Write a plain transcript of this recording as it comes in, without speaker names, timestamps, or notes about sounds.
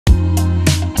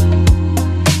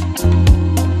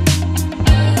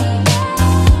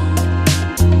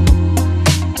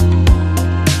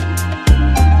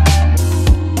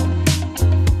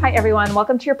everyone,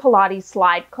 welcome to your Pilates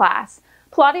Slide class.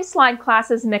 Pilates Slide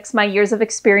classes mix my years of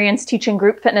experience teaching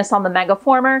group fitness on the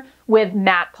megaformer with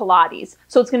Mat Pilates.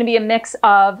 So it's going to be a mix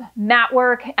of mat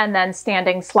work and then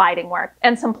standing sliding work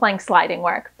and some plank sliding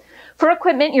work. For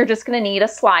equipment, you're just going to need a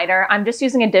slider. I'm just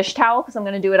using a dish towel because I'm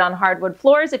going to do it on hardwood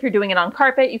floors. If you're doing it on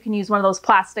carpet, you can use one of those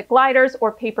plastic gliders,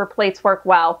 or paper plates work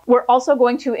well. We're also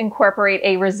going to incorporate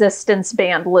a resistance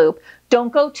band loop.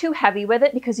 Don't go too heavy with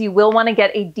it because you will want to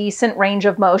get a decent range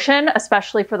of motion,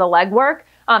 especially for the leg work.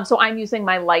 So I'm using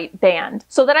my light band.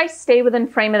 So that I stay within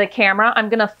frame of the camera, I'm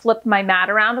going to flip my mat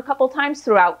around a couple times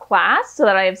throughout class so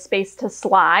that I have space to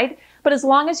slide. But as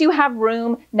long as you have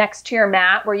room next to your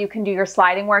mat where you can do your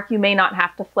sliding work, you may not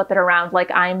have to flip it around like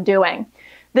I'm doing.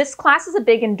 This class is a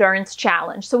big endurance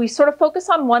challenge. So we sort of focus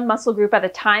on one muscle group at a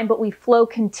time, but we flow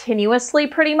continuously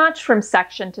pretty much from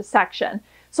section to section.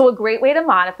 So a great way to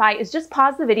modify is just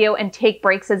pause the video and take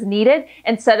breaks as needed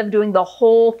instead of doing the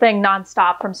whole thing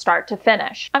nonstop from start to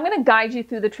finish. I'm going to guide you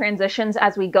through the transitions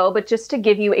as we go, but just to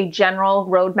give you a general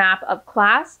roadmap of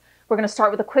class, we're going to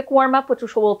start with a quick warm-up, which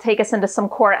will take us into some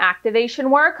core activation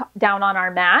work down on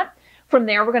our mat. From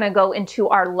there, we're going to go into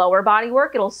our lower body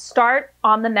work. It'll start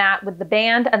on the mat with the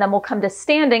band, and then we'll come to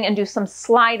standing and do some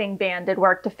sliding banded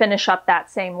work to finish up that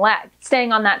same leg.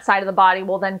 Staying on that side of the body,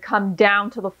 we'll then come down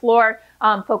to the floor,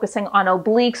 focusing on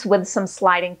obliques with some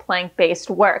sliding plank-based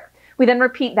work. We then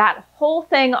repeat that whole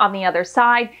thing on the other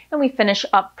side, and we finish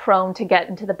up prone to get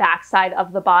into the back side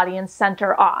of the body and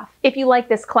center off. If you like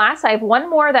this class, I have one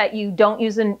more that you don't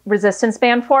use a resistance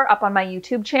band for up on my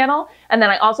YouTube channel. And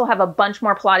then I also have a bunch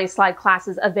more Pilates Slide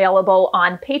classes available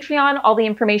on Patreon. All the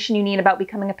information you need about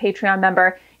becoming a Patreon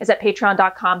member is at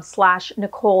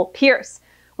patreon.com/Nicole Pierce.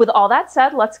 With all that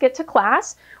said, let's get to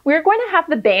class. We're going to have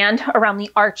the band around the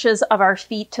arches of our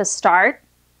feet to start.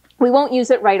 We won't use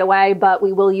it right away, but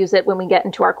we will use it when we get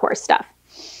into our core stuff.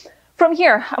 From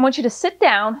here, I want you to sit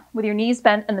down with your knees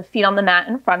bent and the feet on the mat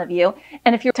in front of you.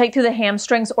 And if you're tight through the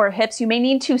hamstrings or hips, you may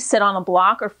need to sit on a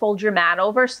block or fold your mat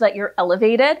over so that you're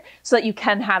elevated so that you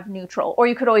can have neutral. Or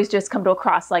you could always just come to a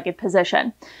cross-legged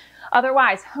position.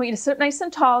 Otherwise, I want you to sit nice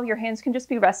and tall. Your hands can just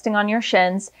be resting on your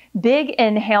shins. Big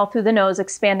inhale through the nose,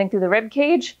 expanding through the rib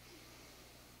cage.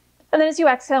 And then as you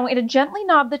exhale, I want you to gently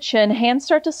knob the chin, hands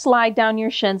start to slide down your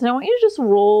shins, and I want you to just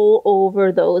roll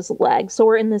over those legs. So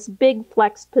we're in this big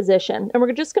flexed position, and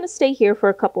we're just going to stay here for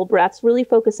a couple breaths, really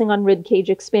focusing on rib cage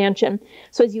expansion.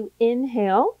 So as you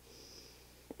inhale,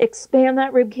 expand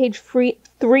that rib cage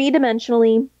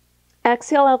three-dimensionally.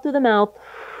 Exhale out through the mouth,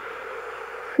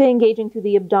 engaging through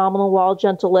the abdominal wall,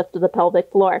 gentle lift of the pelvic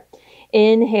floor.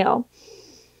 Inhale.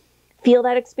 Feel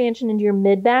that expansion into your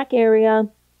mid-back area.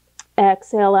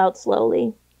 Exhale out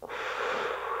slowly.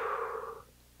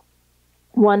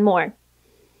 One more.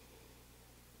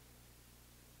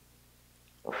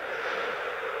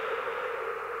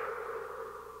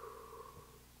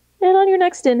 And on your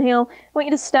next inhale, I want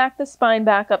you to stack the spine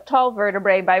back up tall,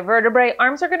 vertebrae by vertebrae.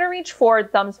 Arms are going to reach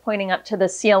forward, thumbs pointing up to the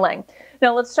ceiling.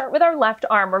 Now let's start with our left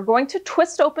arm. We're going to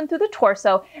twist open through the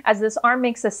torso as this arm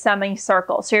makes a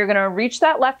semicircle. So you're going to reach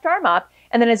that left arm up,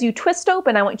 and then as you twist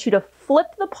open, I want you to flip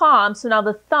the palm so now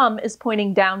the thumb is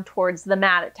pointing down towards the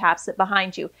mat. It taps it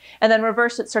behind you. And then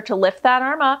reverse it. Start to lift that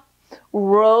arm up.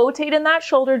 Rotate in that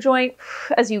shoulder joint.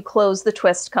 As you close the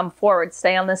twist, come forward.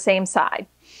 Stay on the same side.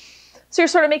 So you're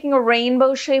sort of making a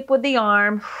rainbow shape with the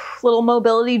arm, little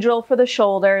mobility drill for the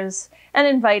shoulders, and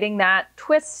inviting that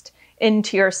twist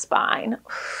into your spine.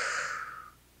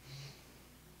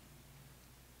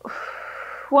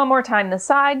 One more time this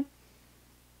side.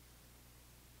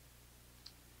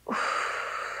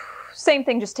 Same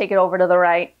thing, just take it over to the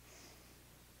right.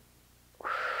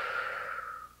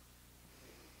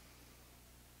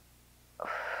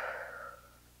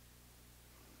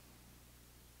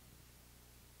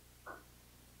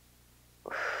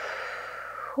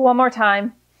 One more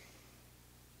time.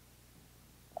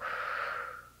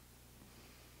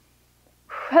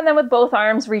 And then with both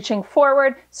arms reaching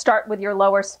forward, start with your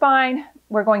lower spine.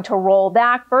 We're going to roll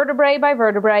back vertebrae by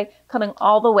vertebrae, coming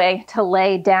all the way to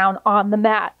lay down on the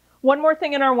mat. One more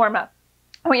thing in our warm-up.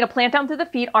 I want you to plant down through the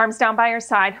feet, arms down by your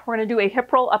side. We're going to do a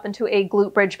hip roll up into a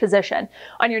glute bridge position.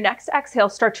 On your next exhale,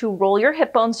 start to roll your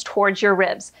hip bones towards your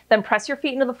ribs. Then press your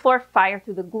feet into the floor, fire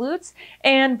through the glutes,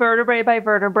 and vertebrae by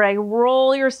vertebrae,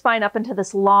 roll your spine up into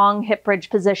this long hip bridge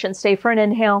position. Stay for an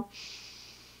inhale.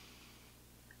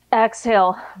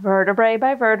 Exhale, vertebrae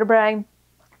by vertebrae.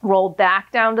 Roll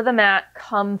back down to the mat,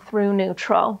 come through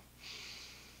neutral.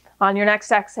 On your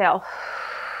next exhale,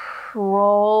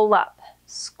 roll up.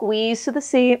 Squeeze to the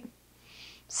seat.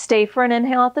 Stay for an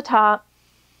inhale at the top.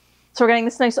 So we're getting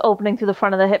this nice opening through the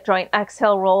front of the hip joint.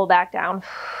 Exhale, roll back down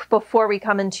before we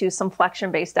come into some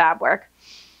flexion-based ab work.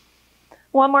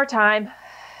 One more time.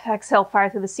 Exhale, fire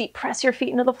through the seat. Press your feet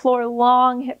into the floor.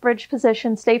 Long hip bridge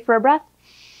position. Stay for a breath.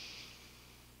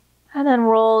 And then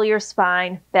roll your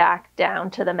spine back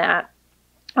down to the mat.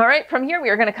 All right, from here, we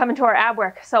are going to come into our ab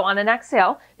work. So on an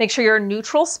exhale, make sure you're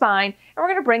neutral spine, and we're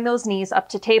going to bring those knees up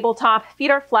to tabletop.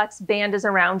 Feet are flexed, band is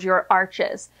around your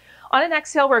arches. On an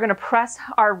exhale, we're going to press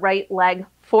our right leg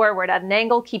forward at an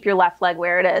angle. Keep your left leg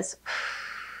where it is.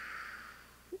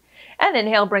 And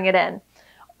inhale, bring it in.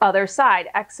 Other side,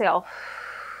 exhale.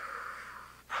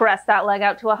 Press that leg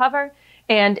out to a hover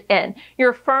and in.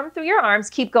 You're firm through your arms.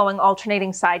 Keep going,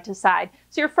 alternating side to side.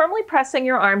 So you're firmly pressing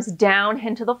your arms down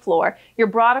into the floor. You're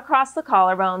broad across the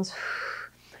collarbones.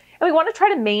 And we want to try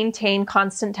to maintain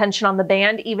constant tension on the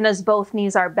band, even as both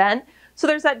knees are bent. So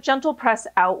there's that gentle press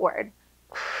outward.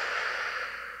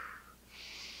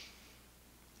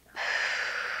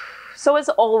 So as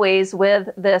always with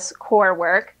this core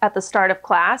work at the start of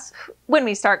class, when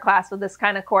we start class with this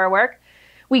kind of core work,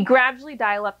 we gradually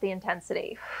dial up the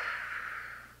intensity.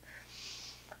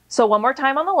 So one more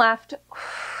time on the left,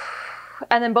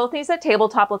 and then both knees at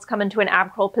tabletop. Let's come into an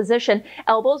ab curl position.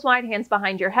 Elbows wide, hands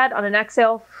behind your head. On an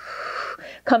exhale,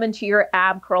 come into your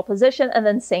ab curl position, and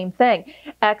then same thing.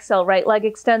 Exhale, right leg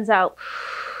extends out.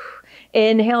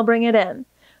 Inhale, bring it in.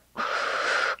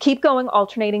 Keep going,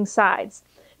 alternating sides.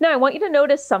 Now I want you to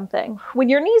notice something. When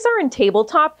your knees are in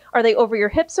tabletop, are they over your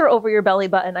hips or over your belly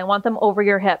button? I want them over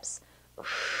your hips.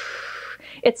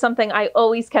 It's something I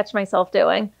always catch myself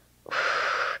doing.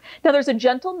 Now there's a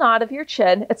gentle nod of your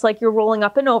chin. It's like you're rolling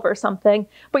up and over something,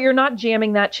 but you're not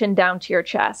jamming that chin down to your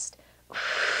chest.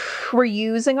 We're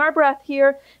using our breath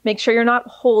here. Make sure you're not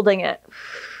holding it.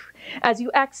 As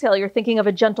you exhale, you're thinking of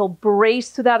a gentle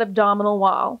brace through that abdominal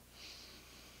wall.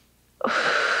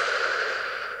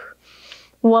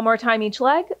 One more time each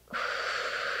leg.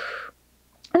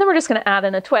 And then we're just going to add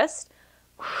in a twist.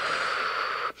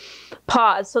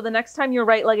 Pause. So the next time your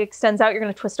right leg extends out, you're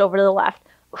going to twist over to the left.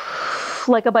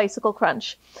 Like a bicycle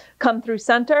crunch. Come through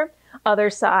center,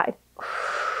 other side.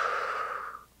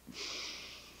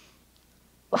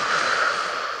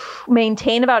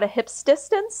 Maintain about a hip's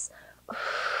distance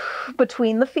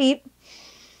between the feet.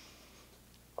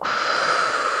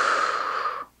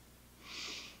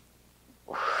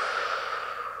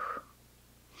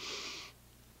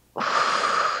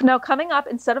 Now coming up,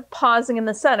 instead of pausing in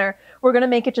the center, we're going to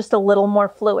make it just a little more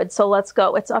fluid. So let's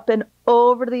go. It's up and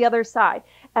over to the other side.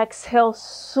 Exhale,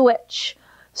 switch,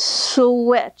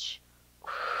 switch.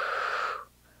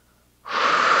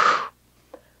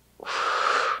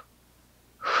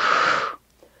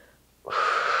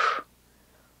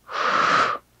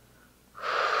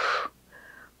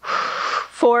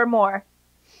 Four more.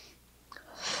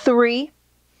 3,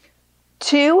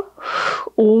 2,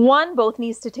 1, both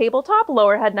knees to tabletop,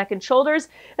 lower head, neck, and shoulders.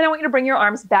 And I want you to bring your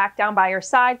arms back down by your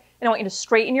side, and I want you to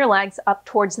straighten your legs up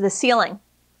towards the ceiling.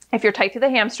 If you're tight through the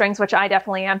hamstrings, which I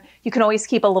definitely am, you can always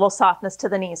keep a little softness to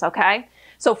the knees, okay?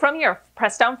 So from here,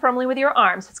 press down firmly with your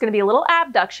arms. It's gonna be a little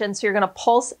abduction, so you're gonna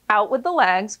pulse out with the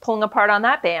legs, pulling apart on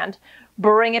that band,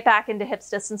 bring it back into hips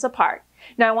distance apart.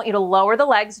 Now I want you to lower the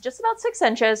legs just about 6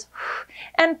 inches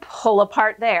and pull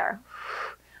apart there.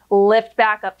 Lift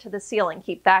back up to the ceiling,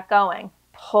 keep that going.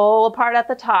 Pull apart at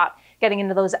the top, getting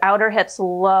into those outer hips,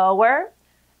 lower,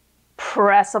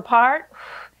 press apart,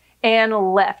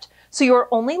 and lift. So you're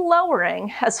only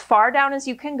lowering as far down as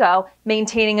you can go,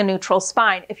 maintaining a neutral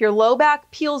spine. If your low back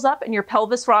peels up and your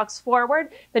pelvis rocks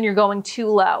forward, then you're going too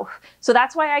low. So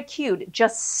that's why I cued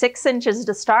just 6 inches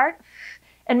to start.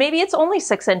 And maybe it's only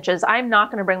 6 inches. I'm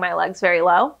not gonna bring my legs very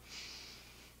low.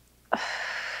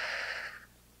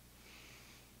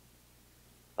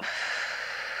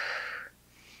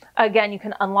 Again, you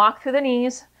can unlock through the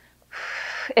knees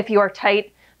if you are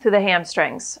tight through the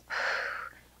hamstrings,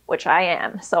 which I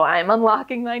am, so I'm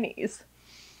unlocking my knees.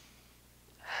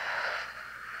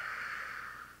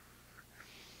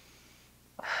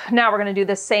 Now we're going to do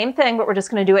the same thing, but we're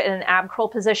just going to do it in an ab curl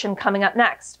position coming up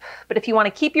next. But if you want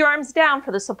to keep your arms down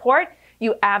for the support,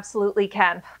 you absolutely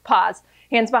can. Pause,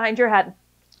 hands behind your head.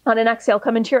 On an exhale,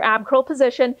 come into your ab curl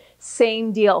position.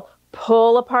 Same deal.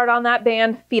 Pull apart on that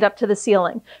band, feet up to the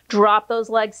ceiling. Drop those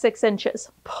legs 6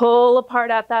 inches. Pull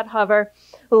apart at that hover.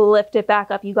 Lift it back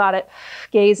up. You got it.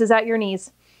 Gaze is at your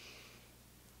knees.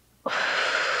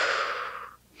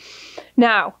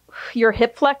 Now, your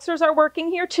hip flexors are working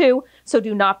here too, so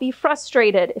do not be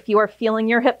frustrated if you are feeling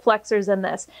your hip flexors in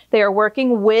this. They are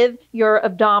working with your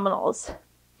abdominals.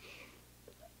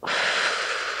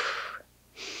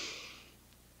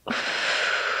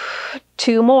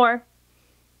 2 more.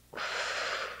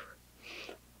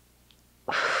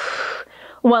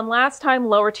 One last time,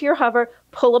 lower to your hover,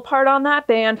 pull apart on that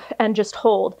band and just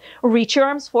hold. Reach your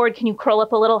arms forward. Can you curl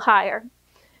up a little higher?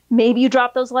 Maybe you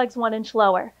drop those legs 1 inch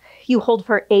lower. You hold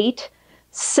for 8,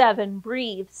 7,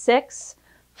 breathe, 6,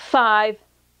 5,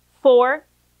 4,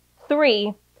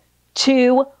 3,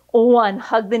 2, 1.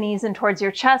 Hug the knees in towards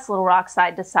your chest, little rock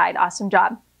side to side. Awesome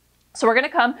job. So we're gonna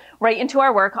come right into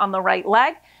our work on the right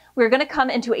leg. We're gonna come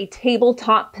into a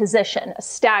tabletop position, a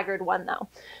staggered one though.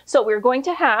 So we're going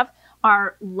to have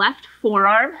our left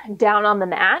forearm down on the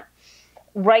mat,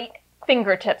 right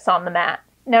fingertips on the mat.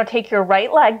 Now take your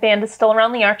right leg, band is still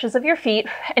around the arches of your feet,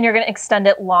 and you're gonna extend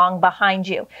it long behind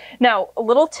you. Now, a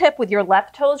little tip with your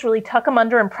left toes, really tuck them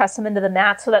under and press them into the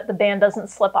mat so that the band doesn't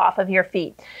slip off of your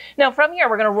feet. Now from here,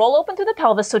 we're gonna roll open through the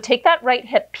pelvis, so take that right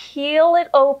hip, peel it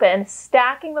open,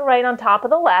 stacking the right on top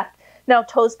of the left. Now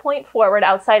toes point forward,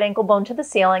 outside ankle bone to the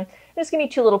ceiling. Just give me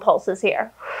 2 little pulses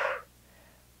here.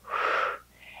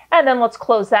 And then let's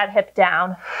close that hip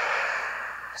down,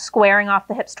 squaring off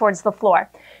the hips towards the floor.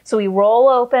 So we roll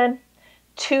open,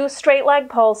 2 straight leg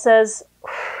pulses,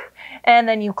 and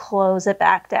then you close it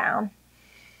back down.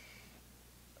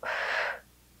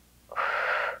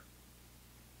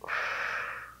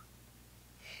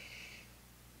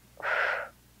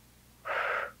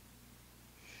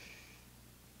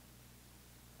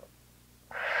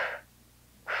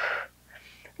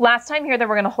 Last time here, then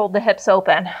we're gonna hold the hips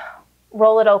open.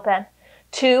 Roll it open.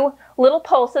 2 little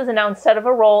pulses, and now instead of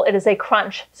a roll, it is a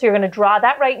crunch. So you're gonna draw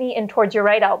that right knee in towards your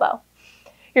right elbow.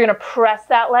 You're gonna press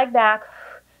that leg back,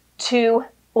 2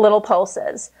 little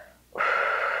pulses.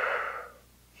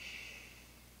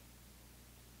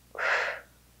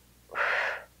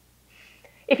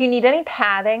 If you need any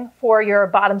padding for your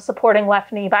bottom supporting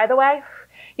left knee, by the way,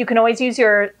 you can always use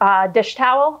your dish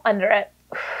towel under it.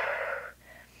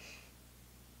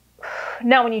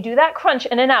 Now, when you do that crunch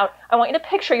in and out, I want you to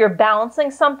picture you're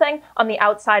balancing something on the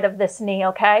outside of this knee,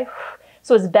 okay?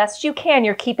 So as best you can,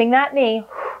 you're keeping that knee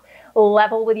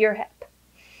level with your hip.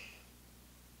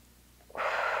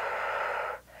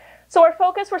 So our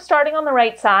focus, we're starting on the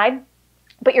right side,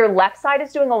 but your left side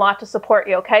is doing a lot to support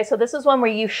you, okay? So this is one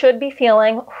where you should be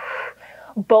feeling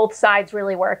both sides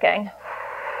really working.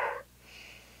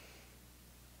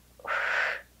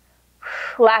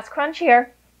 Last crunch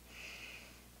here.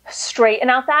 Straighten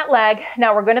out that leg.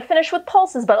 Now we're going to finish with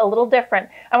pulses, but a little different.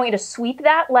 I want you to sweep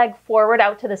that leg forward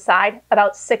out to the side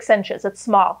about 6 inches. It's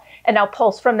small. And now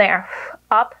pulse from there.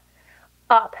 Up,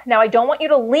 up. Now I don't want you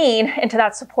to lean into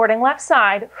that supporting left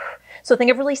side. So think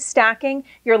of really stacking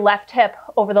your left hip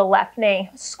over the left knee.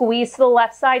 Squeeze to the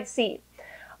left side seat.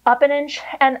 Up an inch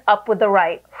and up with the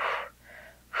right.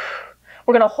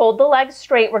 We're going to hold the legs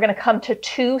straight. We're going to come to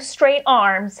 2 straight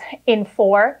arms in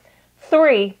 4,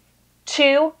 3,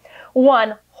 2,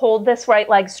 1. Hold this right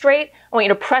leg straight. I want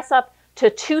you to press up to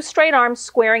 2 straight arms,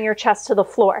 squaring your chest to the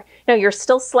floor. Now you're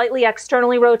still slightly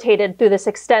externally rotated through this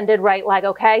extended right leg,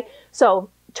 okay? So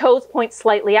toes point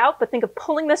slightly out, but think of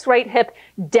pulling this right hip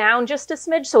down just a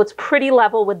smidge so it's pretty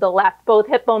level with the left, both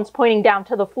hip bones pointing down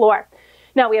to the floor.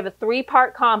 Now we have a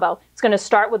 3-part combo. It's going to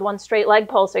start with 1 straight leg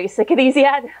pulse. Are you sick of these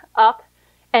yet? Up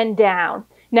and down.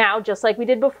 Now, just like we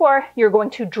did before, you're going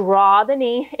to draw the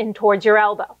knee in towards your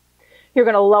elbow. You're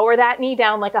going to lower that knee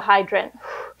down like a hydrant.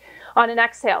 On an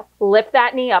exhale, lift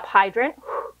that knee up, hydrant.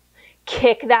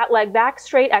 Kick that leg back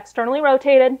straight, externally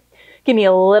rotated. Give me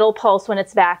a little pulse when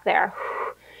it's back there.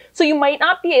 So you might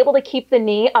not be able to keep the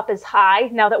knee up as high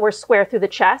now that we're square through the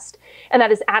chest, and that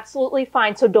is absolutely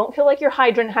fine. So don't feel like your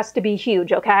hydrant has to be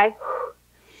huge, okay?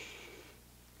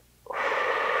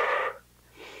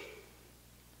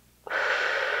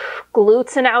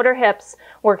 Glutes and outer hips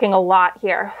working a lot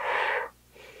here.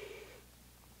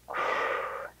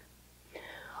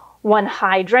 1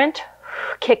 hydrant,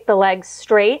 kick the legs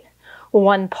straight.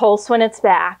 1 pulse when it's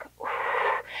back.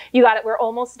 You got it, we're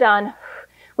almost done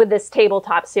with this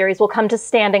tabletop series. We'll come to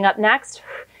standing up next,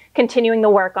 continuing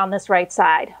the work on this right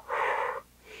side.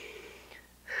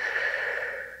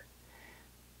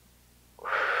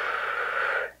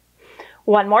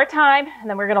 One more time, and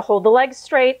then we're gonna hold the legs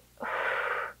straight.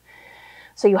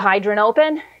 So you hydrant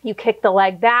open, you kick the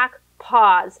leg back,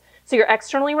 pause. So you're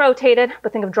externally rotated,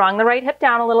 but think of drawing the right hip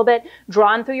down a little bit,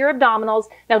 drawing through your abdominals.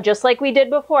 Now, just like we did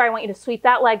before, I want you to sweep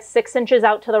that leg 6 inches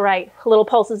out to the right. Little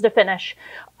pulses to finish.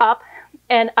 Up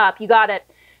and up. You got it.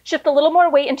 Shift a little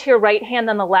more weight into your right hand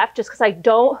than the left, just because I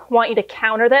don't want you to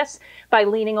counter this by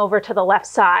leaning over to the left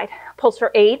side. Pulse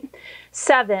for 8,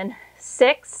 7,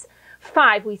 6,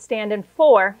 5. We stand in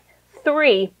 4,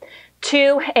 3,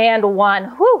 2, and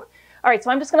 1. Whew. All right,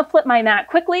 so I'm just going to flip my mat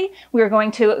quickly. We're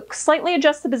going to slightly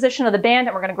adjust the position of the band,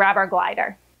 and we're going to grab our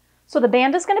glider. So the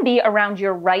band is going to be around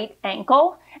your right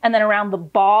ankle and then around the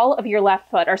ball of your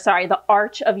left foot, or sorry, the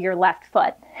arch of your left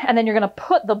foot. And then you're going to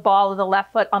put the ball of the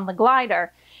left foot on the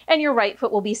glider and your right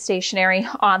foot will be stationary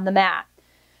on the mat.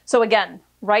 So again,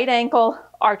 right ankle,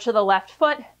 arch of the left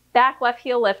foot, back left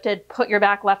heel lifted, put your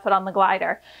back left foot on the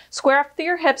glider. Square off through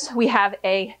your hips. We have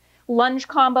a lunge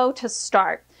combo to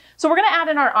start. So we're going to add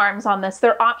in our arms on this.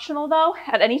 They're optional though.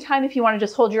 At any time, if you want to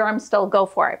just hold your arms still, go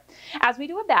for it. As we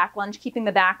do a back lunge, keeping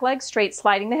the back leg straight,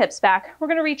 sliding the hips back, we're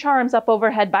going to reach our arms up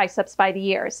overhead, biceps by the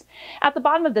ears. At the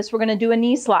bottom of this, we're going to do a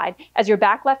knee slide. As your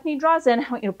back left knee draws in, I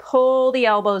want you to pull the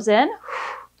elbows in.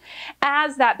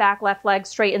 As that back left leg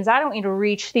straightens out, I want you to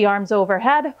reach the arms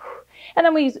overhead. And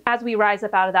then as we rise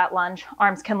up out of that lunge,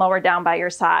 arms can lower down by your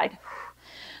side.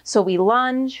 So we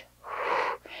lunge.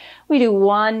 We do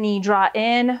one knee draw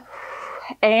in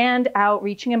and out,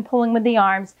 reaching and pulling with the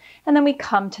arms, and then we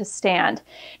come to stand.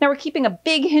 Now we're keeping a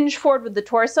big hinge forward with the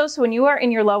torso, so when you are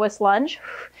in your lowest lunge,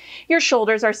 your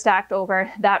shoulders are stacked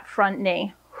over that front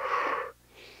knee.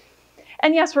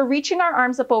 And yes, we're reaching our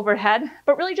arms up overhead,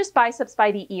 but really just biceps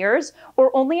by the ears,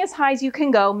 or only as high as you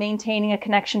can go, maintaining a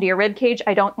connection to your rib cage.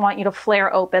 I don't want you to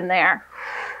flare open there.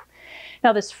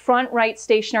 Now this front right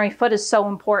stationary foot is so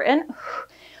important.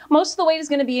 Most of the weight is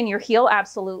going to be in your heel,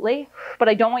 absolutely, but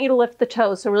I don't want you to lift the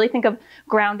toes. So really think of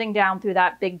grounding down through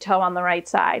that big toe on the right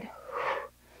side.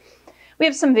 We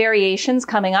have some variations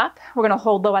coming up. We're going to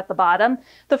hold low at the bottom.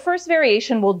 The first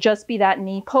variation will just be that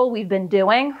knee pull we've been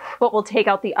doing, but we'll take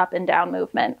out the up and down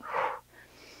movement.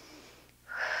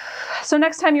 So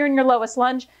next time you're in your lowest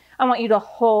lunge, I want you to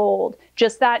hold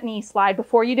just that knee slide.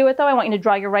 Before you do it though, I want you to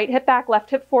draw your right hip back, left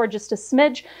hip forward just a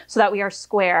smidge so that we are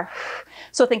square.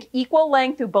 So think equal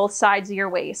length through both sides of your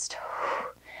waist.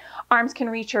 Arms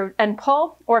can reach and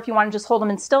pull, or if you want to just hold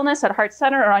them in stillness at heart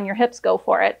center or on your hips, go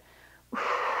for it.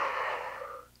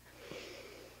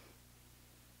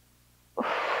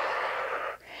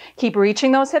 Keep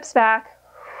reaching those hips back.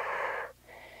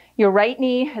 Your right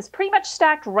knee is pretty much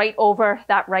stacked right over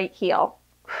that right heel.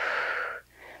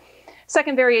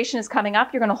 Second variation is coming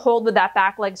up. You're going to hold with that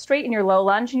back leg straight in your low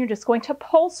lunge and you're just going to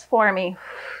pulse for me.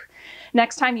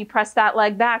 Next time you press that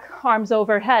leg back, arms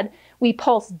overhead, we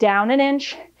pulse down an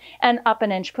inch and up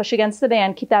an inch. Push against the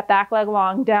band. Keep that back leg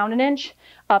long. Down an inch,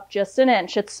 up just an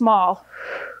inch. It's small.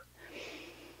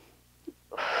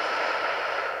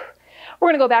 We're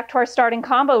going to go back to our starting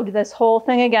combo. Do this whole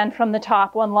thing again from the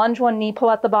top. One lunge, one knee pull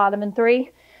at the bottom in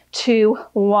 3, 2,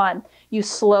 1. You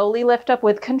slowly lift up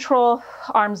with control,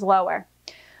 arms lower.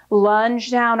 Lunge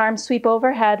down, arms sweep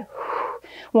overhead.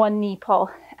 One knee pull.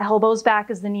 Elbows back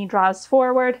as the knee draws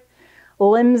forward.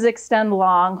 Limbs extend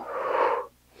long.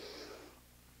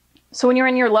 So when you're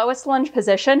in your lowest lunge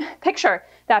position, picture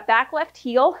that back left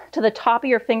heel to the top of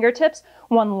your fingertips,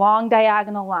 one long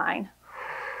diagonal line.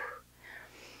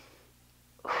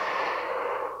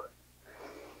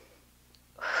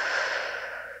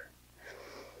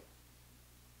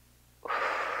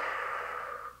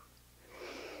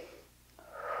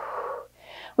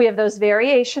 We have those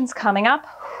variations coming up.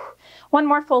 One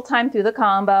more full time through the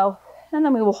combo, and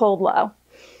then we will hold low.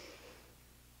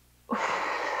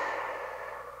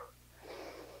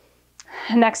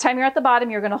 Next time you're at the bottom,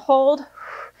 you're going to hold.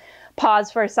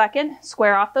 Pause for a second,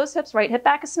 square off those hips, right hip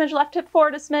back a smidge, left hip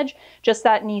forward a smidge, just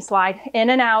that knee slide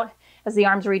in and out as the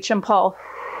arms reach and pull.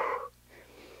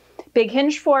 Big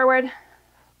hinge forward,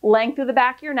 length through the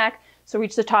back of your neck, so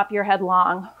reach the top of your head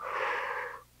long.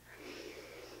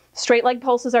 Straight leg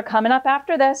pulses are coming up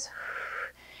after this.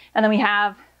 And then we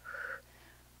have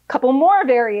a couple more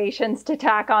variations to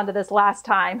tack onto this last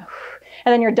time.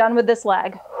 And then you're done with this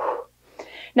leg.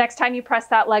 Next time you press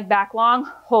that leg back long,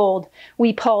 hold.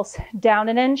 We pulse down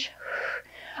an inch,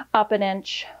 up an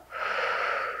inch.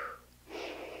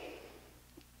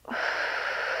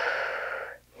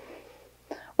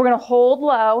 We're going to hold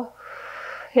low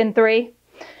in 3,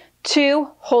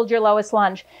 2, hold your lowest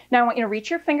lunge. Now I want you to reach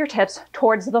your fingertips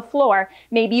towards the floor.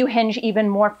 Maybe you hinge even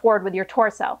more forward with your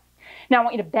torso. Now I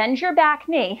want you to bend your back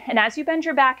knee, and as you bend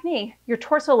your back knee, your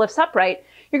torso lifts upright.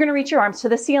 You're going to reach your arms to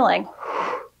the ceiling.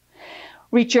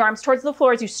 Reach your arms towards the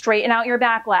floor as you straighten out your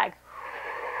back leg.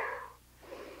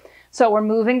 So we're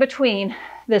moving between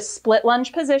this split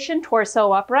lunge position,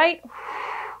 torso upright,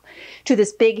 to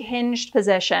this big hinged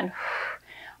position.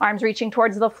 Arms reaching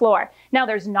towards the floor. Now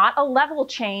there's not a level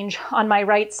change on my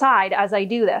right side as I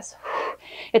do this.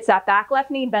 It's that back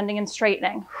left knee bending and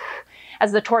straightening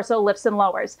as the torso lifts and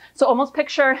lowers. So almost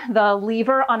picture the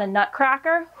lever on a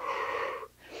nutcracker.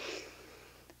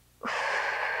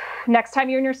 Next time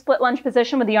you're in your split lunge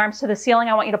position with the arms to the ceiling,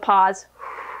 I want you to pause.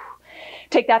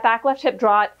 Take that back left hip,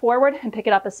 draw it forward and pick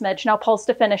it up a smidge. Now pulse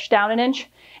to finish, down an inch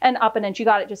and up an inch. You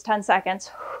got it, just 10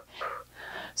 seconds.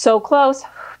 So close,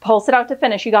 pulse it out to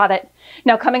finish, you got it.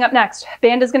 Now coming up next,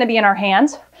 band is gonna be in our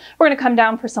hands. We're gonna come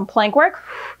down for some plank work.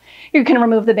 You can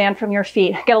remove the band from your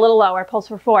feet. Get a little lower, pulse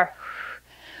for 4.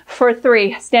 For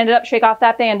 3, stand it up, shake off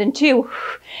that band in 2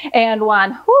 and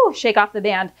 1. Woo, shake off the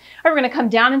band. All right, we're gonna come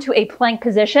down into a plank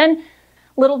position.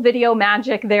 Little video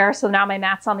magic there. So now my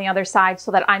mat's on the other side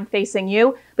so that I'm facing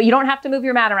you, but you don't have to move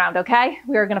your mat around, okay?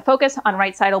 We are gonna focus on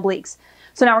right side obliques.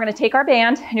 So now we're gonna take our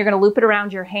band and you're gonna loop it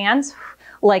around your hands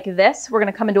like this. We're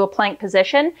gonna come into a plank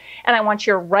position and I want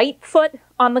your right foot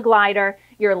on the glider.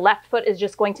 Your left foot is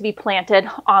just going to be planted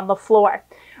on the floor.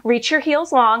 Reach your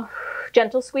heels long,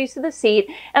 gentle squeeze to the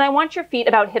seat, and I want your feet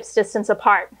about hips distance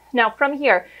apart. Now from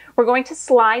here, we're going to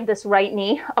slide this right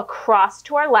knee across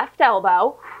to our left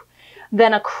elbow,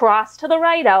 then across to the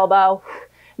right elbow,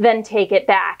 then take it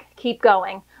back. Keep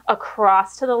going.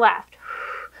 Across to the left,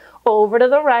 over to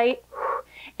the right,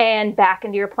 and back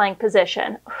into your plank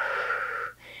position.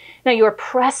 Now you are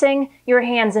pressing your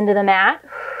hands into the mat.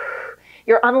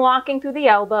 You're unlocking through the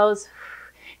elbows.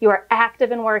 You are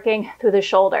active and working through the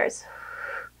shoulders.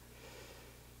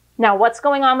 Now what's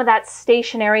going on with that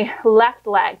stationary left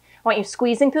leg? I want you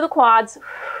squeezing through the quads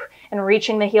and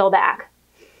reaching the heel back.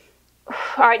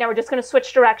 All right, now we're just going to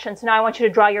switch directions. So now I want you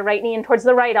to draw your right knee in towards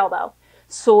the right elbow.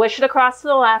 Swish it across to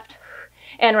the left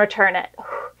and return it.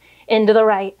 Into the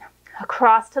right,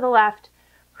 across to the left,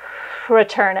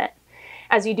 return it.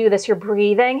 As you do this, you're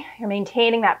breathing, you're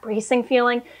maintaining that bracing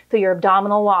feeling through your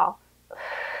abdominal wall.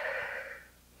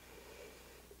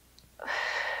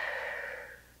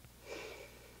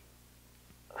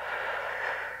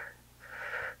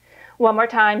 One more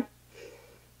time.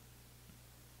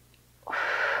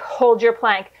 Hold your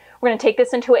plank. We're going to take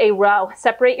this into a row.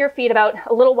 Separate your feet about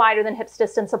a little wider than hips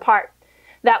distance apart.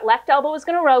 That left elbow is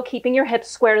going to row, keeping your hips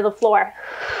square to the floor.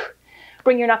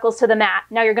 Bring your knuckles to the mat.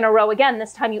 Now you're going to row again.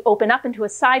 This time you open up into a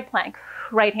side plank.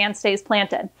 Right hand stays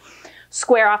planted.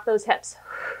 Square off those hips.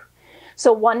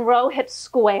 So one row, hips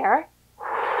square.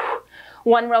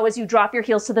 One row as you drop your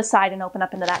heels to the side and open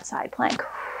up into that side plank.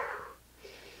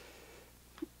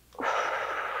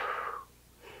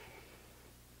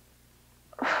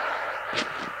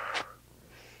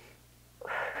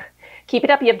 Keep it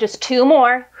up. You have just 2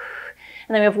 more.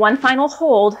 And then we have one final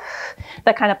hold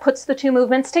that kind of puts the 2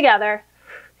 movements together.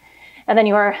 And then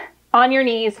you are on your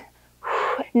knees.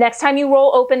 Next time you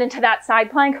roll open into that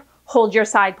side plank, hold your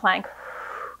side plank.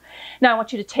 Now I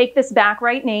want you to take this back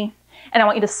right knee and I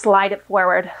want you to slide it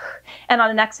forward. And on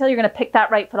an exhale, you're going to pick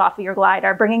that right foot off of your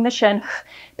glider, bringing the shin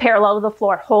parallel to the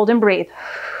floor. Hold and breathe.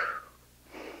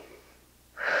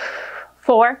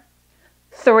 4,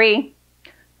 3,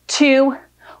 2,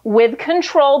 with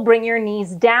control, bring your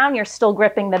knees down. You're still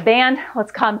gripping the band.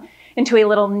 Let's come into a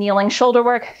little kneeling shoulder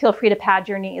work. Feel free to pad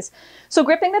your knees. So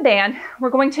gripping the band,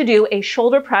 we're going to do a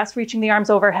shoulder press, reaching the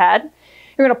arms overhead.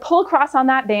 You're going to pull across on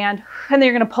that band, and then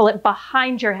you're going to pull it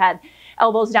behind your head,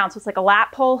 elbows down. So it's like a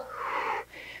lat pull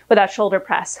with that shoulder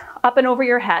press, up and over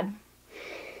your head.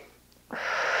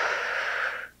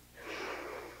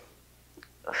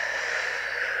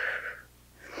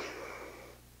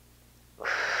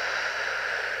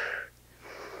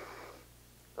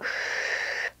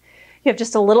 You have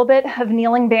just a little bit of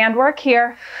kneeling band work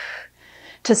here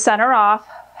to center off,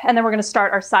 and then we're going to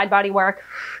start our side body work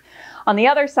on the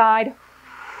other side,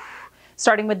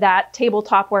 starting with that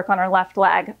tabletop work on our left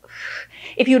leg.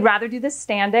 If you'd rather do this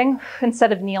standing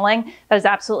instead of kneeling, that is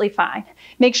absolutely fine.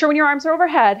 Make sure when your arms are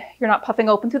overhead, you're not puffing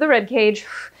open through the rib cage.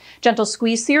 Gentle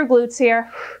squeeze through your glutes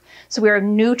here, so we are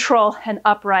neutral and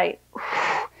upright.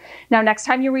 Now, next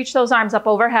time you reach those arms up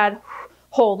overhead,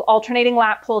 hold, alternating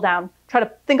lat pull down. Try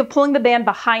to think of pulling the band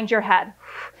behind your head.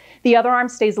 The other arm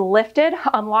stays lifted,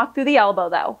 unlock through the elbow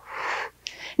though.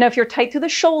 Now, if you're tight through the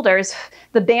shoulders,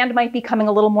 the band might be coming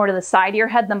a little more to the side of your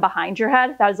head than behind your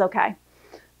head. That is okay.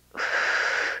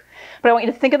 But I want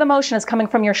you to think of the motion as coming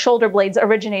from your shoulder blades,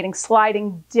 originating,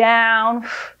 sliding down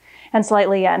and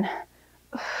slightly in.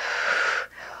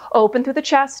 Open through the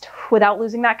chest without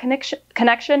losing that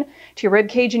connection to your rib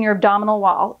cage and your abdominal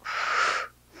wall.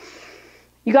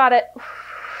 You got it.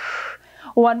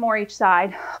 One more each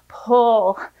side.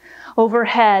 Pull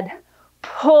overhead,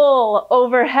 pull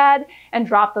overhead, and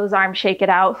drop those arms, shake it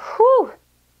out. Whew.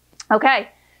 Okay,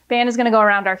 band is going to go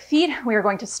around our feet. We are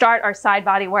going to start our side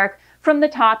body work from the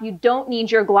top. You don't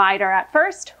need your glider at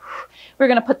first. We're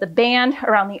going to put the band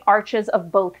around the arches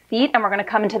of both feet, and we're going to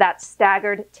come into that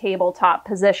staggered tabletop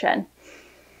position.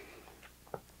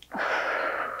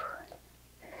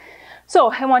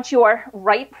 So I want your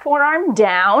right forearm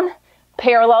down,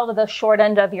 parallel to the short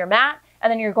end of your mat,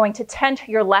 and then you're going to tent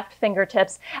your left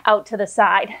fingertips out to the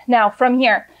side. Now from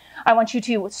here, I want you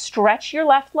to stretch your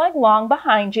left leg long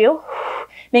behind you.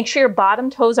 Make sure your bottom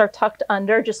toes are tucked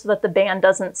under just so that the band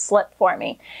doesn't slip for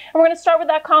me. And we're going to start with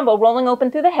that combo, rolling open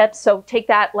through the hips. So take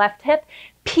that left hip,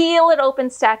 peel it open,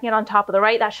 stacking it on top of the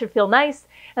right. That should feel nice.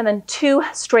 And then 2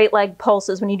 straight leg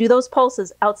pulses. When you do those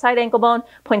pulses, outside ankle bone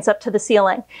points up to the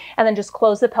ceiling. And then just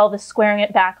close the pelvis, squaring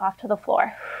it back off to the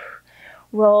floor.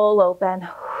 Roll open.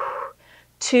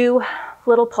 2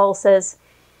 little pulses.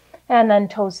 And then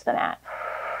toes to the mat.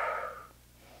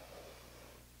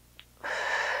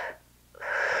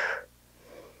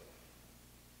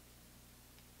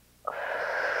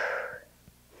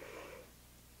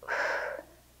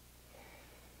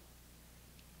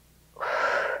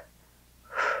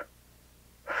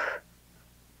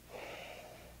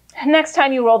 Next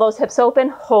time you roll those hips open,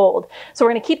 hold. So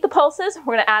we're going to keep the pulses.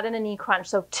 We're going to add in a knee crunch.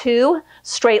 So 2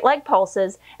 straight leg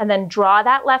pulses, and then draw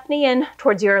that left knee in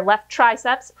towards your left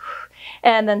triceps,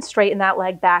 and then straighten that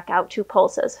leg back out, 2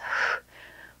 pulses.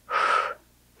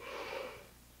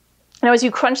 Now as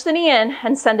you crunch the knee in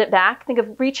and send it back, think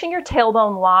of reaching your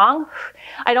tailbone long.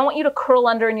 I don't want you to curl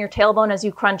under in your tailbone as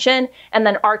you crunch in and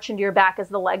then arch into your back as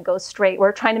the leg goes straight.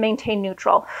 We're trying to maintain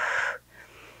neutral.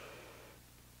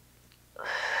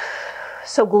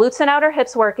 So glutes and outer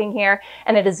hips working here,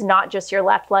 and it is not just your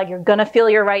left leg. You're gonna feel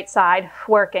your right side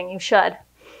working, you should.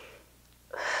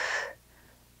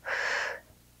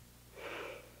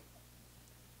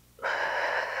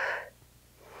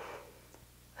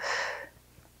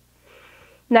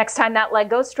 Next time that leg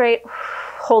goes straight,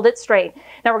 hold it straight.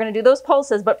 Now we're gonna do those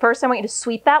pulses, but first I want you to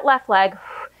sweep that left leg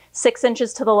 6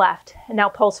 inches to the left, and now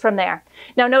pulse from there.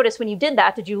 Now notice when you did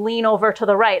that, did you lean over to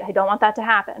the right? I don't want that to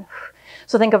happen.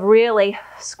 So think of really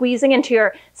squeezing into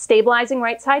your stabilizing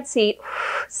right side seat,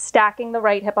 stacking the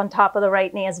right hip on top of the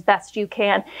right knee as best you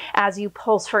can as you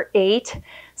pulse for 8,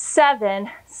 7,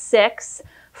 6,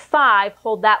 5.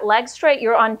 Hold that leg straight.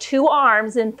 You're on 2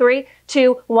 arms in 3,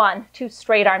 2, 1. 2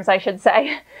 straight arms, I should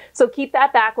say. So keep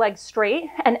that back leg straight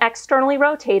and externally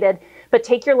rotated, but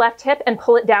take your left hip and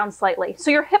pull it down slightly.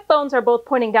 So your hip bones are both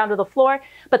pointing down to the floor,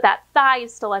 but that thigh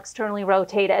is still externally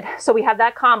rotated. So we have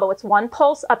that combo. It's 1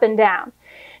 pulse up and down.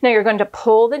 Now you're going to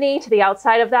pull the knee to the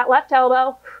outside of that left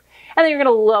elbow, and then you're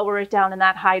going to lower it down in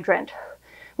that hydrant.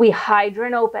 We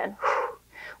hydrant open.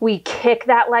 We kick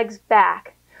that leg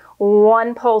back.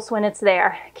 1 pulse when it's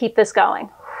there. Keep this going.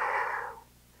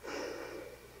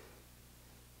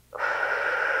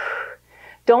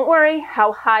 Don't worry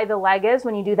how high the leg is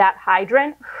when you do that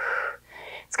hydrant.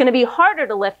 It's going to be harder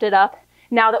to lift it up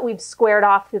now that we've squared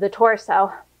off through the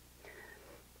torso.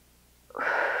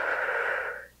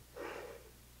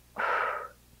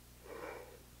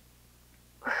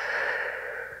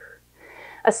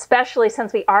 Especially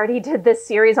since we already did this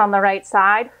series on the right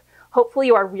side. Hopefully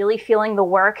you are really feeling the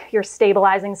work your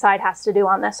stabilizing side has to do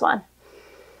on this one.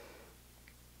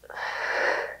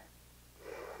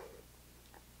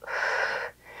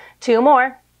 Two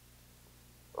more.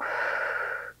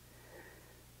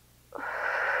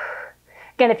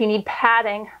 Again, if you need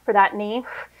padding for that knee,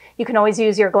 you can always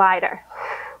use your glider.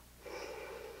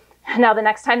 Now the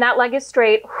next time that leg is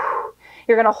straight,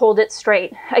 you're going to hold it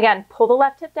straight. Again, pull the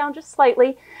left hip down just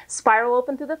slightly, spiral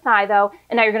open through the thigh though,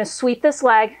 and now you're going to sweep this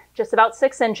leg just about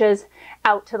 6 inches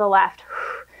out to the left.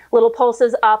 Little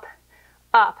pulses up,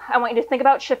 up. I want you to think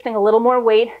about shifting a little more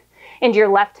weight into your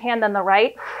left hand than the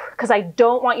right, because I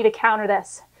don't want you to counter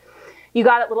this. You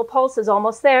got it, little pulses,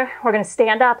 almost there. We're going to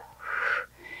stand up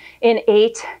in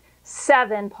 8,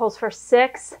 7, pulse for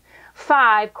 6,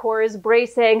 5, core is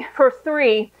bracing for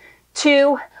 3,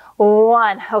 2,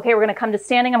 1. Okay, we're going to come to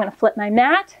standing. I'm going to flip my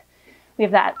mat. We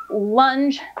have that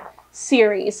lunge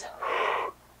series.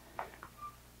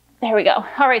 There we go.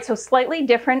 All right, so slightly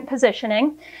different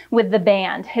positioning with the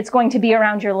band. It's going to be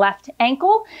around your left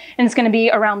ankle, and it's going to be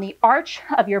around the arch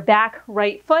of your back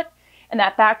right foot, and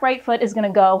that back right foot is going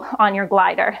to go on your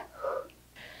glider.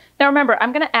 Now remember,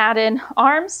 I'm going to add in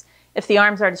arms. If the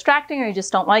arms are distracting or you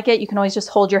just don't like it, you can always just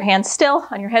hold your hands still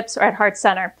on your hips or at heart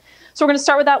center. So we're going to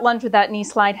start with that lunge with that knee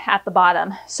slide at the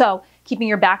bottom. So keeping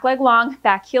your back leg long,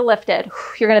 back heel lifted.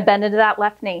 You're going to bend into that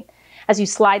left knee. As you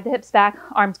slide the hips back,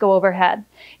 arms go overhead.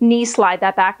 Knee slide,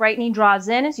 that back right knee draws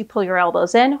in as you pull your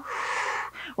elbows in.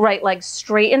 Right leg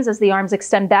straightens as the arms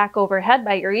extend back overhead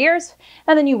by your ears,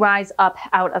 and then you rise up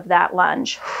out of that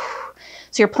lunge.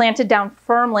 So you're planted down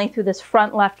firmly through this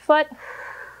front left foot.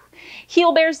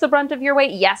 Heel bears the brunt of your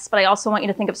weight, yes, but I also want you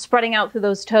to think of spreading out through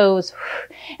those toes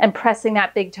and pressing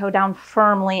that big toe down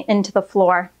firmly into the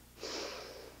floor.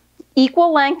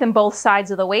 Equal length in both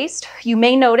sides of the waist. You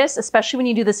may notice, especially when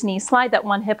you do this knee slide, that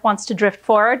one hip wants to drift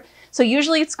forward. So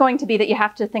usually it's going to be that you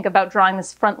have to think about drawing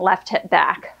this front left hip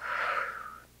back.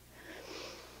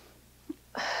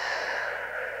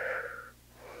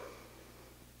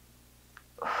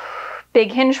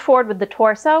 Big hinge forward with the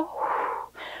torso.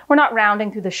 We're not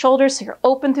rounding through the shoulders, so you're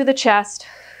open through the chest,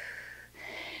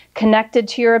 connected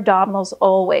to your abdominals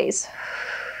always.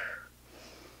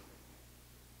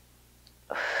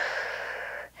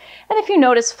 And if you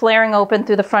notice flaring open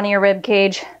through the front of your rib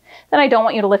cage, then I don't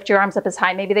want you to lift your arms up as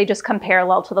high. Maybe they just come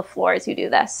parallel to the floor as you do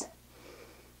this.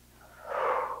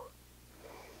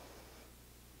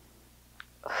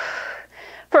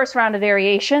 First round of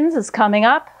variations is coming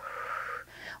up.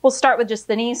 We'll start with just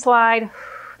the knee slide,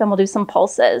 then we'll do some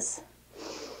pulses.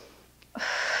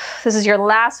 This is your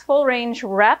last full range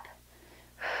rep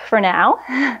for now.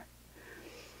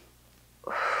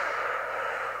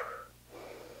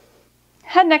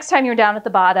 And next time you're down at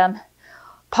the bottom,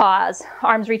 pause,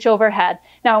 arms reach overhead.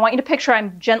 Now I want you to picture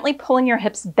I'm gently pulling your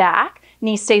hips back,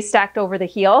 knee stays stacked over the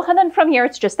heel, and then from here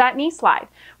it's just that knee slide.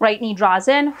 Right knee draws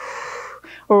in,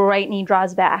 right knee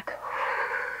draws back.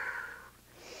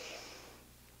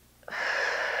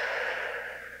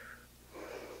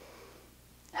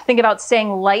 Think about staying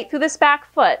light through this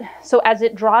back foot. So as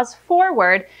it draws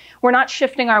forward, we're not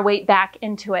shifting our weight back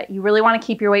into it. You really want to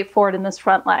keep your weight forward in this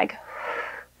front leg.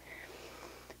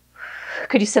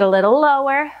 Could you sit a little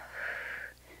lower?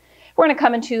 We're going to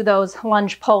come into those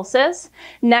lunge pulses.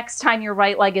 Next time your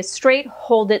right leg is straight,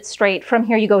 hold it straight. From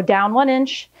here you go down 1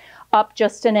 inch, up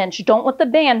just an inch. Don't let the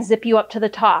band zip you up to the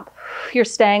top. You're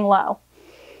staying low.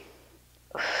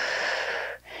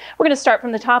 We're going to start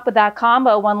from the top with that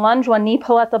combo. 1 lunge, 1 knee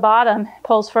pull at the bottom.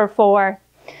 Pulls for 4,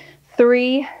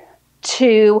 3,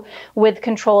 2. With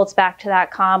control, it's back to that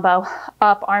combo.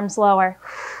 Up, arms lower.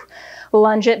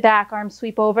 Lunge it back, arms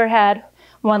sweep overhead.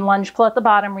 1 lunge, pull at the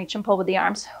bottom, reach and pull with the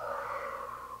arms.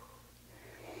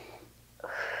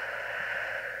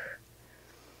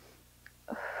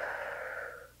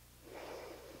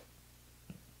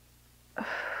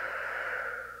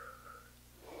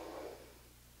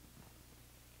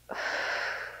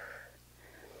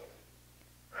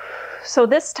 So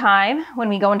this time, when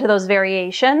we go into those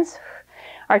variations,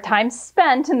 our time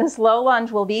spent in this low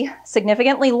lunge will be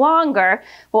significantly longer.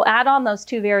 We'll add on those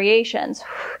 2 variations.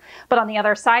 But on the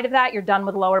other side of that, you're done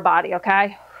with lower body,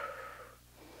 okay?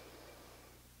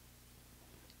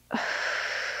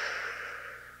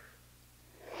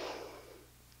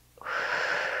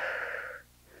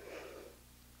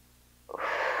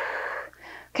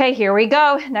 Okay, here we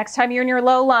go. Next time you're in your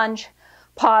low lunge,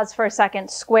 pause for a second,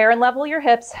 square and level your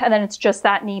hips, and then it's just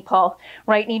that knee pull.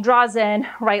 Right knee draws in,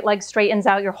 right leg straightens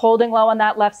out. You're holding low on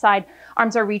that left side.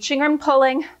 Arms are reaching and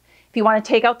pulling. If you want to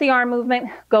take out the arm movement,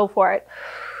 go for it.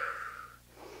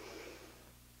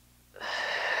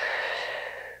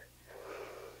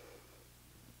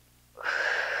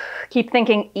 Keep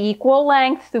thinking equal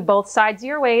length through both sides of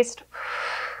your waist.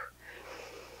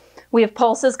 We have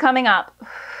pulses coming up.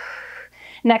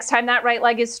 Next time that right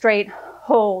leg is straight,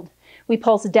 hold. We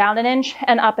pulse down 1 inch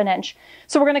and up 1 inch.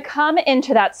 So we're going to come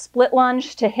into that split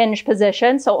lunge to hinge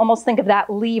position. So almost think of that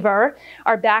lever.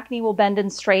 Our back knee will bend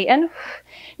and straighten.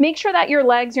 Make sure that your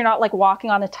legs, you're not like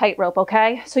walking on a tightrope,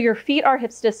 okay? So your feet are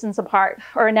hips distance apart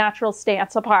or a natural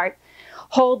stance apart.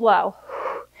 Hold low.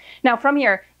 Now from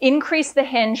here, increase the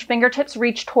hinge, fingertips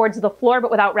reach towards the floor,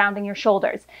 but without rounding your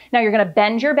shoulders. Now you're going to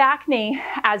bend your back knee.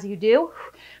 As you do,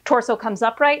 torso comes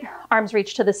upright, arms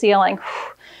reach to the ceiling.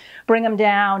 Bring them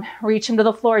down, reach into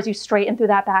the floor as you straighten through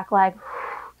that back leg.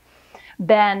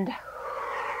 Bend,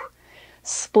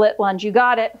 split lunge, you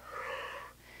got it.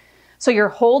 So you're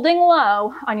holding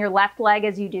low on your left leg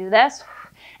as you do this,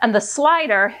 and the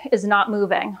slider is not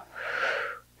moving.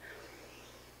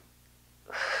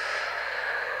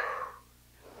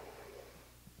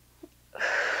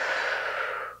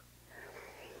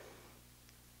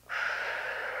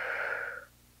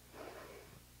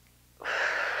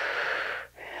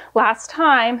 Last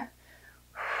time,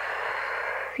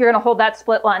 you're going to hold that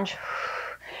split lunge.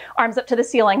 Arms up to the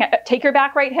ceiling. Take your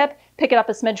back right hip, pick it up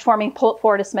a smidge for me, pull it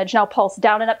forward a smidge. Now pulse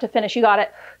down and up to finish. You got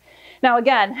it. Now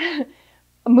again,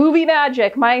 movie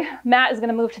magic. My mat is going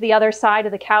to move to the other side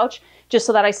of the couch just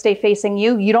so that I stay facing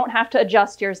you. You don't have to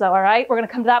adjust yours though, all right? We're going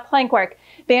to come to that plank work.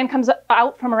 Band comes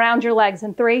out from around your legs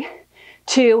in 3,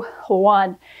 2,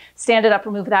 1. Stand it up,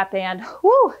 remove that band.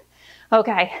 Woo!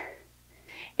 Okay.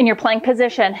 in your plank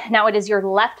position. Now it is your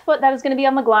left foot that is going to be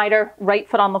on the glider, right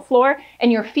foot on the floor,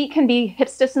 and your feet can be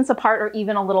hips distance apart or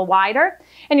even a little wider.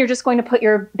 And you're just going to put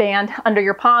your band under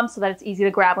your palms so that it's easy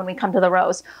to grab when we come to the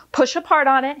rows. Push apart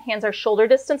on it, hands are shoulder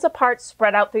distance apart,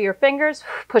 spread out through your fingers,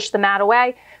 push the mat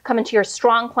away, come into your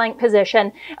strong plank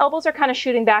position. Elbows are kind of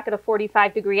shooting back at a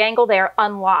 45-degree angle. They are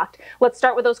unlocked. Let's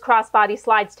start with those cross-body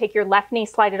slides. Take your left knee,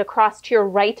 slide it across to your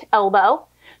right elbow,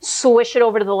 swish it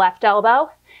over to the left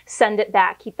elbow, send it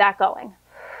back. Keep that going.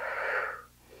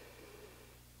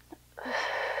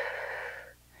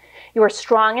 You are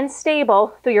strong and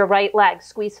stable through your right leg.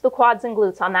 Squeeze the quads and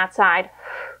glutes on that side.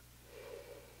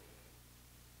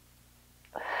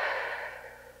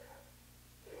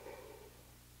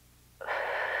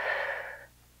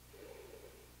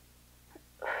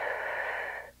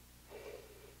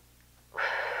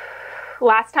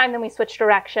 Last time, then we switch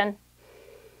direction.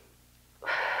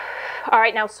 All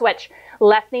right, now switch.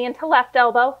 Left knee into left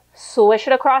elbow, swish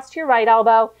it across to your right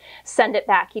elbow, send it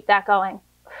back. Keep that going.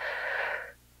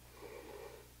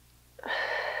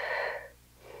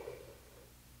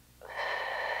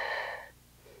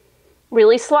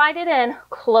 Really slide it in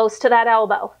close to that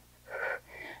elbow.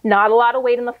 Not a lot of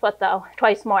weight in the foot though.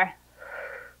 Twice more.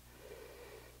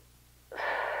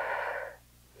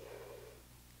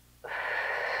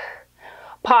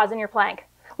 Pause in your plank.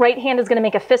 Right hand is going to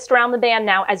make a fist around the band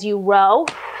now as you row.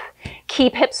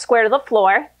 Keep hips square to the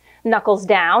floor, knuckles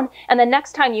down. And then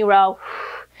next time you row,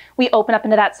 we open up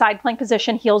into that side plank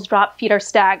position, heels drop, feet are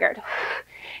staggered.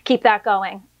 Keep that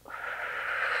going.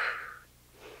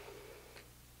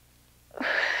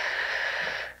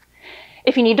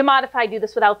 If you need to modify, do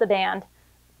this without the band.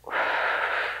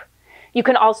 You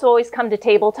can also always come to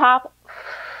tabletop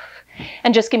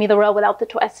and just give me the row without the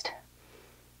twist.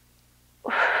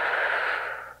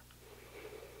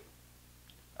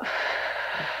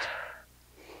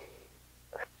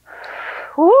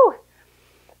 Woo.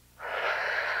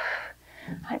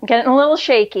 I'm getting a little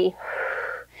shaky.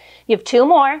 You have 2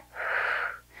 more.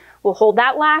 We'll hold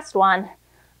that last one.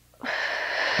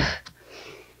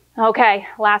 Okay,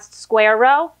 last square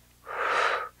row.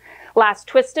 Last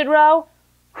twisted row.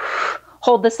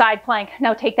 Hold the side plank.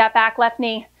 Now take that back left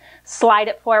knee, slide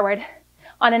it forward.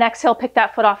 On an exhale, pick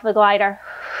that foot off the glider.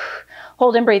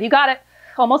 Hold and breathe. You got it.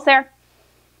 Almost there.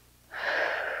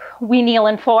 We kneel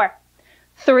in 4,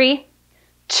 3,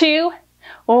 2,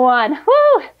 1.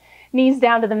 Woo! Knees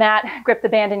down to the mat. Grip the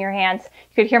band in your hands.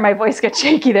 You could hear my voice get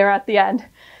shaky there at the end.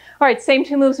 All right, same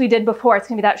 2 moves we did before. It's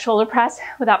gonna be that shoulder press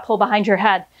with that pull behind your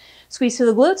head. Squeeze through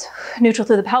the glutes, neutral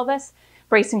through the pelvis,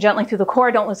 bracing gently through the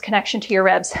core. Don't lose connection to your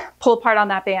ribs. Pull apart on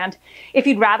that band. If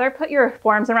you'd rather put your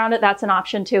forearms around it, that's an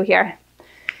option too here.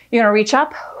 You're gonna reach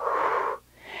up,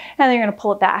 and then you're gonna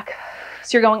pull it back.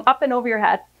 So you're going up and over your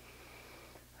head.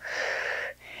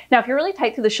 Now, if you're really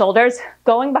tight through the shoulders,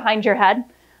 going behind your head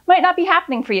might not be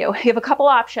happening for you. You have a couple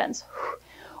options.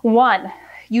 1,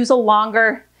 use a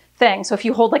longer thing. So if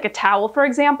you hold like a towel, for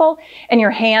example, and your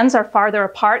hands are farther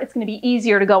apart, it's going to be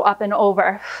easier to go up and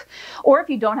over. Or if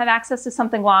you don't have access to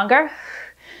something longer,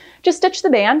 just stitch the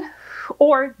band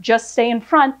or just stay in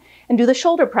front and do the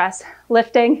shoulder press,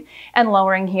 lifting and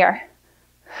lowering here.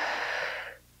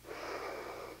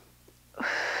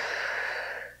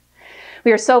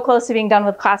 We are so close to being done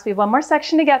with class. We have 1 more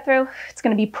section to get through. It's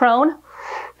going to be prone.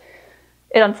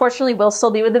 It unfortunately will still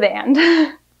be with the band.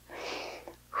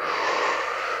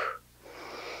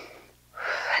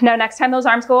 Now, next time those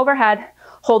arms go overhead,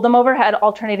 hold them overhead,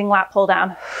 alternating lat pull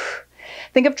down.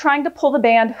 Think of trying to pull the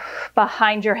band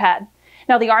behind your head.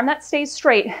 Now, the arm that stays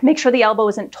straight, make sure the elbow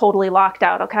isn't totally locked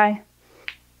out, okay?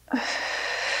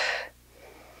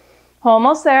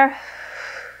 Almost there.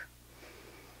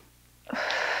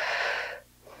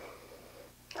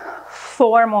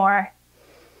 4 more.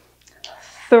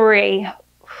 3,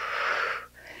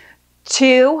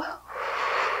 2,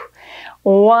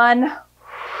 1.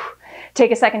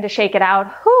 Take a second to shake it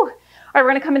out. Whew. All right, we're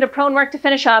gonna come into prone work to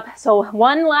finish up. So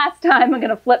one last time, I'm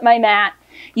gonna flip my mat.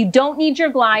 You don't need your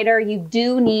glider. You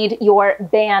do need your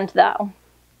band though.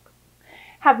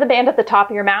 Have the band at the top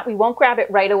of your mat. We won't grab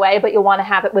it right away, but you'll wanna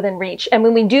have it within reach. And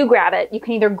when we do grab it, you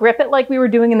can either grip it like we were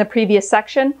doing in the previous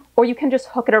section, or you can just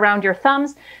hook it around your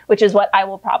thumbs, which is what I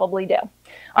will probably do.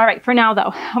 All right, for now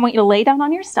though, I want you to lay down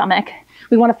on your stomach.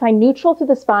 We want to find neutral through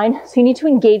the spine, so you need to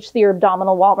engage through your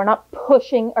abdominal wall. We're not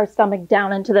pushing our stomach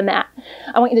down into the mat.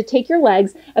 I want you to take your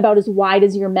legs about as wide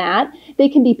as your mat. They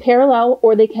can be parallel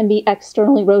or they can be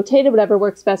externally rotated, whatever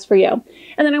works best for you.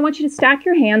 And then I want you to stack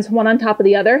your hands one on top of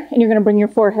the other, and you're going to bring your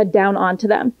forehead down onto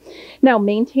them. Now,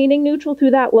 maintaining neutral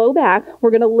through that low back,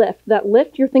 we're going to lift. That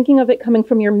lift, you're thinking of it coming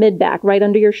from your mid back, right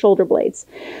under your shoulder blades.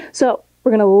 So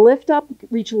We're going to lift up,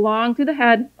 reach long through the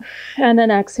head, and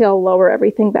then exhale, lower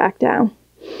everything back down.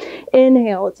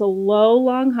 Inhale, it's a low,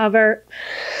 long hover,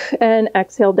 and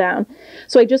exhale down.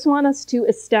 So I just want us to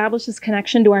establish this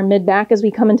connection to our mid-back as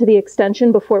we come into the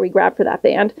extension before we grab for that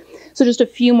band. So just a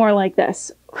few more like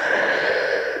this.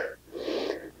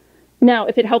 Now,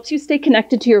 if it helps you stay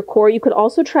connected to your core, you could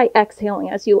also try exhaling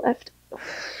as you lift.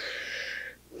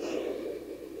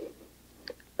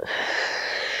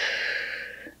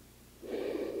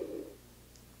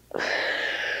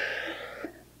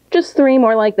 Just 3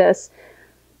 more like this.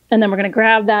 And then we're going to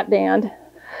grab that band.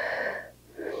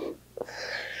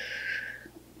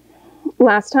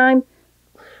 Last time.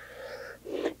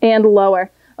 And lower.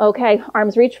 Okay,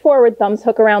 arms reach forward, thumbs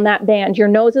hook around that band. Your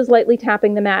nose is lightly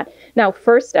tapping the mat. Now,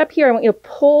 first step here, I want you to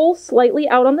pull slightly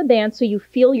out on the band so you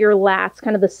feel your lats,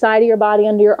 kind of the side of your body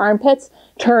under your armpits,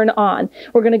 turn on.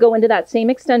 We're going to go into that same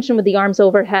extension with the arms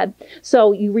overhead.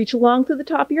 So you reach long through the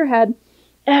top of your head.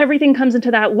 Everything comes into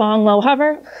that long, low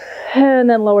hover, and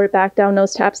then lower it back down,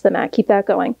 nose taps the mat. Keep that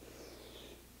going.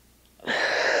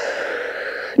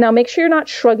 Now make sure you're not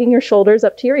shrugging your shoulders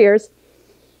up to your ears.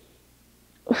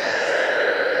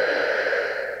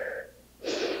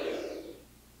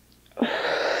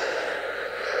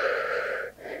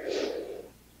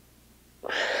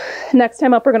 Next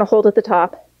time up, we're going to hold at the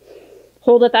top.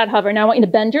 Hold at that hover. Now I want you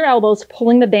to bend your elbows,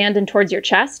 pulling the band in towards your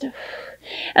chest.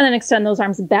 And then extend those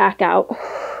arms back out.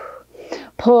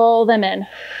 Pull them in.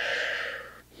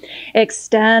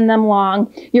 Extend them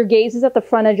long. Your gaze is at the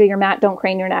front edge of your mat. Don't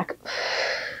crane your neck.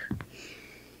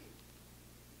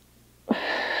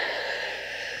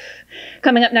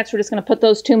 Coming up next, we're just going to put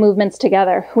those 2 movements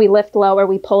together. We lift lower,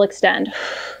 we pull, extend.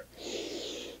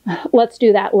 Let's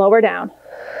do that. Lower down.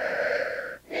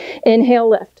 Inhale,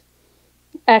 lift.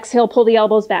 Exhale, pull the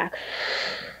elbows back.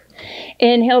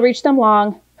 Inhale, reach them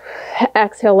long.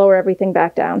 Exhale, lower everything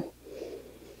back down.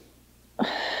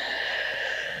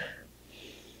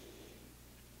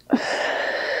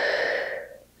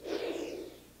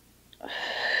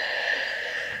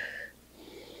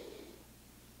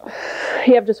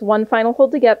 You have just 1 final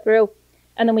hold to get through,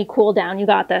 and then we cool down. You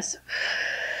got this.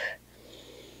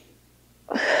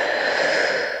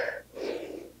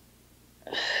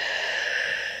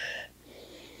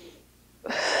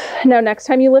 Now, next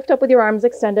time you lift up with your arms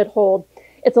extended, hold.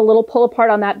 It's a little pull apart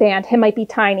on that band. It might be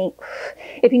tiny.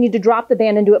 If you need to drop the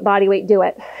band and do it body weight, do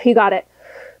it. You got it.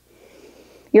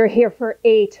 You're here for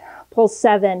 8. Pull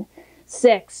 7,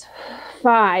 6,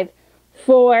 5,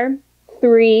 4,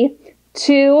 3,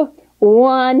 2,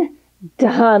 1.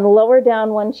 Done. Lower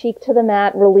down one cheek to the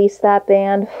mat. Release that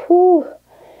band. Whew.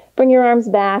 Bring your arms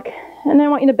back. And then I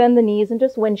want you to bend the knees and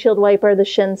just windshield wiper the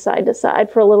shins side to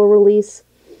side for a little release.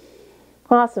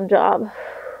 Awesome job.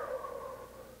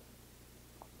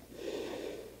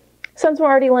 Since we're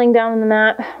already laying down on the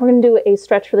mat, we're going to do a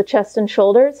stretch for the chest and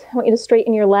shoulders. I want you to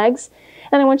straighten your legs,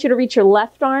 and I want you to reach your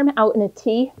left arm out in a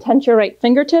T, tense your right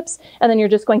fingertips, and then you're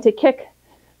just going to kick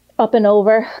up and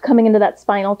over, coming into that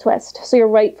spinal twist. So your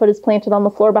right foot is planted on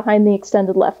the floor behind the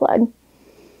extended left leg.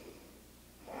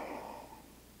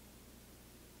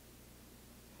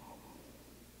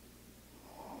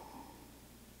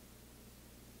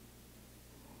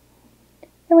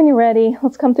 And when you're ready,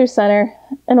 let's come through center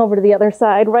and over to the other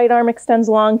side. Right arm extends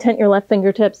long, tent your left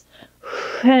fingertips,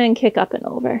 and kick up and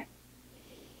over.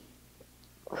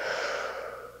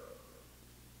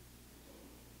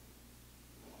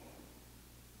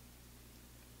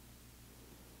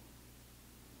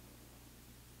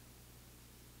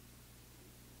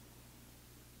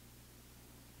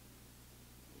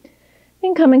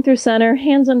 And coming through center,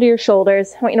 hands under your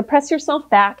shoulders. I want you to press yourself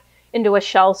back into a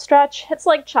shell stretch. It's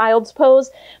like child's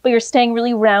pose, but you're staying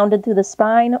really rounded through the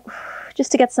spine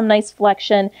just to get some nice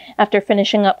flexion after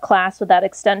finishing up class with that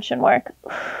extension work.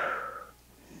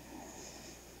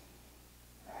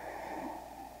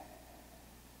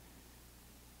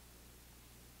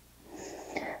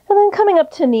 And then coming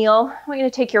up to kneel, I want you to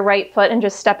take your right foot and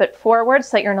just step it forward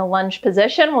so that you're in a lunge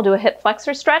position. We'll do a hip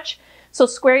flexor stretch. So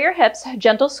square your hips,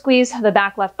 gentle squeeze the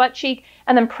back left butt cheek,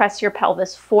 and then press your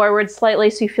pelvis forward slightly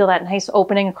so you feel that nice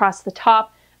opening across the top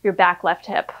of your back left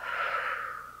hip.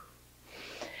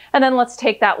 And then let's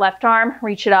take that left arm,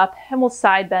 reach it up, and we'll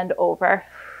side bend over.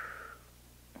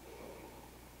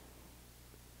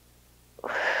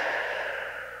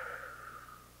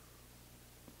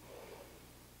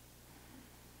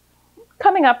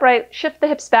 Coming upright, shift the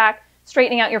hips back,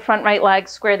 straightening out your front right leg,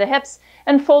 square the hips,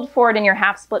 and fold forward in your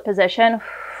half split position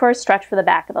for a stretch for the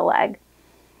back of the leg.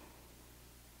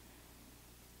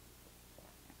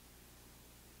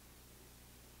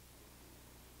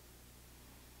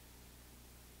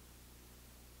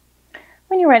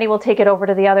 you're ready, we'll take it over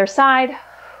to the other side.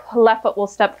 Left foot will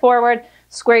step forward,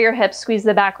 square your hips, squeeze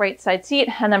the back right side seat,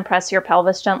 and then press your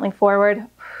pelvis gently forward.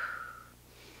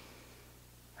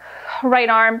 Right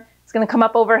arm is going to come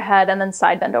up overhead and then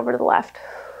side bend over to the left.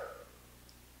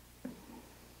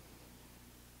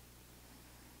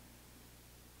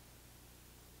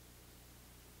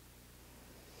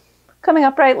 Coming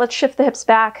upright, let's shift the hips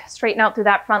back, straighten out through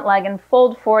that front leg and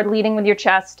fold forward, leading with your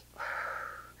chest.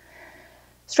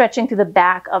 Stretching through the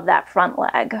back of that front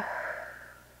leg.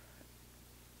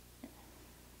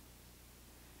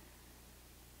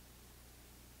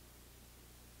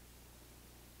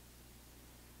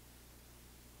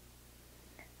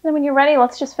 Then when you're ready,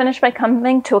 let's just finish by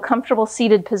coming to a comfortable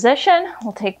seated position.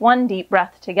 We'll take one deep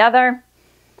breath together.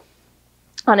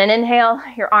 On an inhale,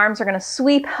 your arms are going to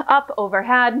sweep up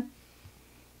overhead.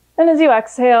 And as you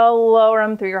exhale, lower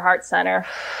them through your heart center.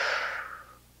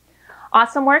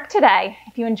 Awesome work today.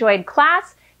 If you enjoyed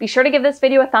class, be sure to give this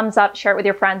video a thumbs up, share it with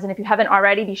your friends, and if you haven't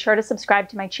already, be sure to subscribe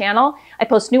to my channel. I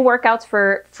post new workouts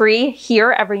for free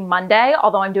here every Monday,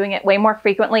 although I'm doing it way more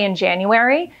frequently in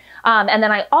January. And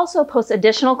then I also post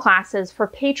additional classes for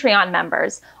Patreon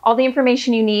members. All the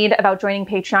information you need about joining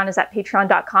Patreon is at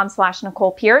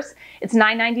patreon.com/Nicole Pierce. It's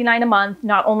 $9.99 a month.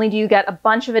 Not only do you get a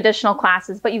bunch of additional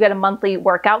classes, but you get a monthly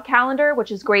workout calendar,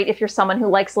 which is great if you're someone who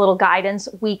likes a little guidance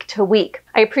week to week.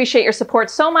 I appreciate your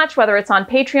support so much, whether it's on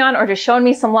Patreon or just showing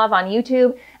me some love on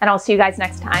YouTube, and I'll see you guys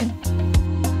next time.